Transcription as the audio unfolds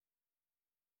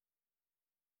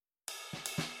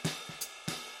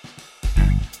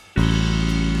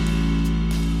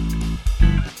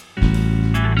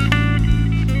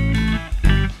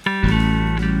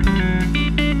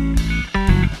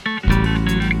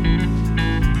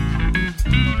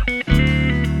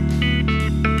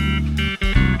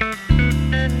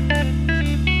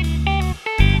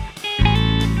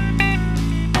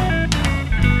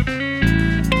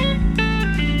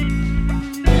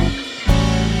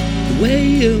way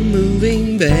you're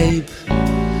moving, babe,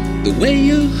 the way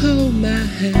you hold my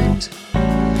hand,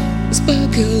 the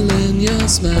sparkle in your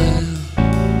smile,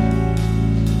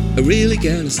 I really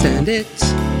can't stand it.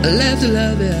 I love to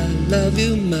love you, I love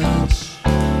you much.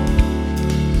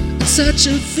 It's such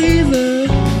a fever,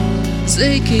 it's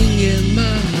aching in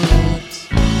my heart.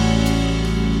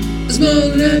 It's more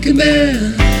than I can bear.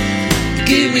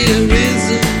 Give me a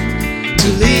reason to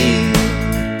leave,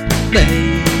 babe.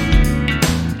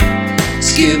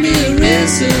 Just give me a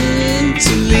reason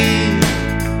to leave.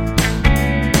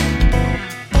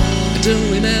 I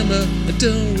don't remember, I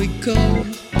don't recall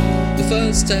the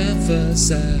first time, first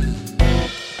sight.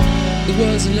 It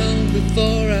wasn't long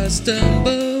before I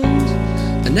stumbled,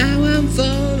 and now I'm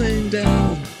falling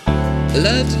down. I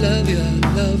love to love you, I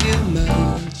love you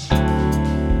much.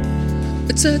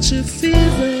 It's such a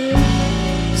fever,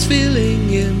 it's feeling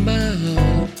in my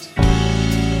heart.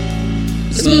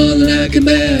 It's more than I can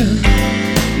bear.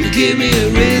 You give me a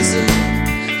reason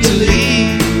to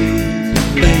leave,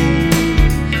 babe.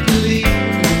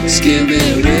 Just give me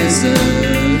a reason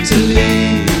to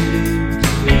leave.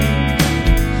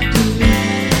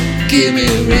 Give me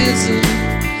a reason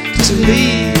to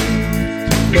leave,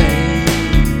 babe.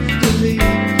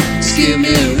 Just give me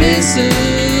a reason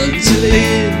to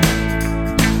leave.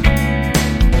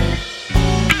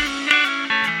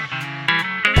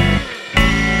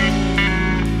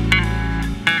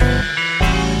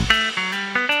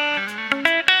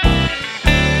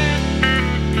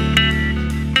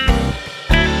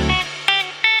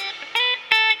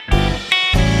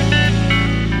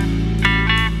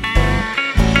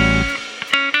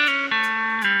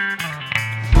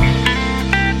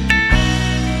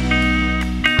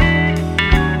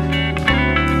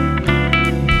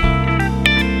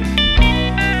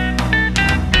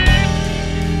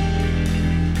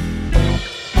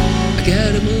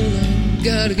 Gotta move on,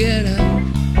 gotta get out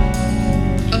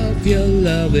of your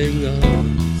loving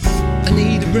arms. I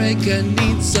need a break, I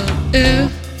need some air.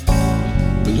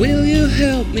 But will you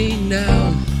help me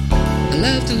now? I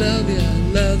love to love you, I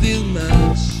love you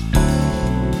much.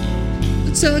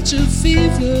 It's such a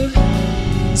fever,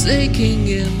 it's aching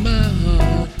in my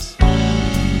heart.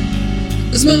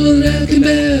 There's more than I can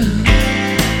bear.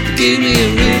 Give me a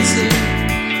reason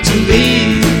to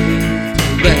leave,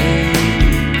 babe.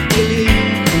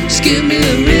 Give me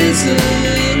a reason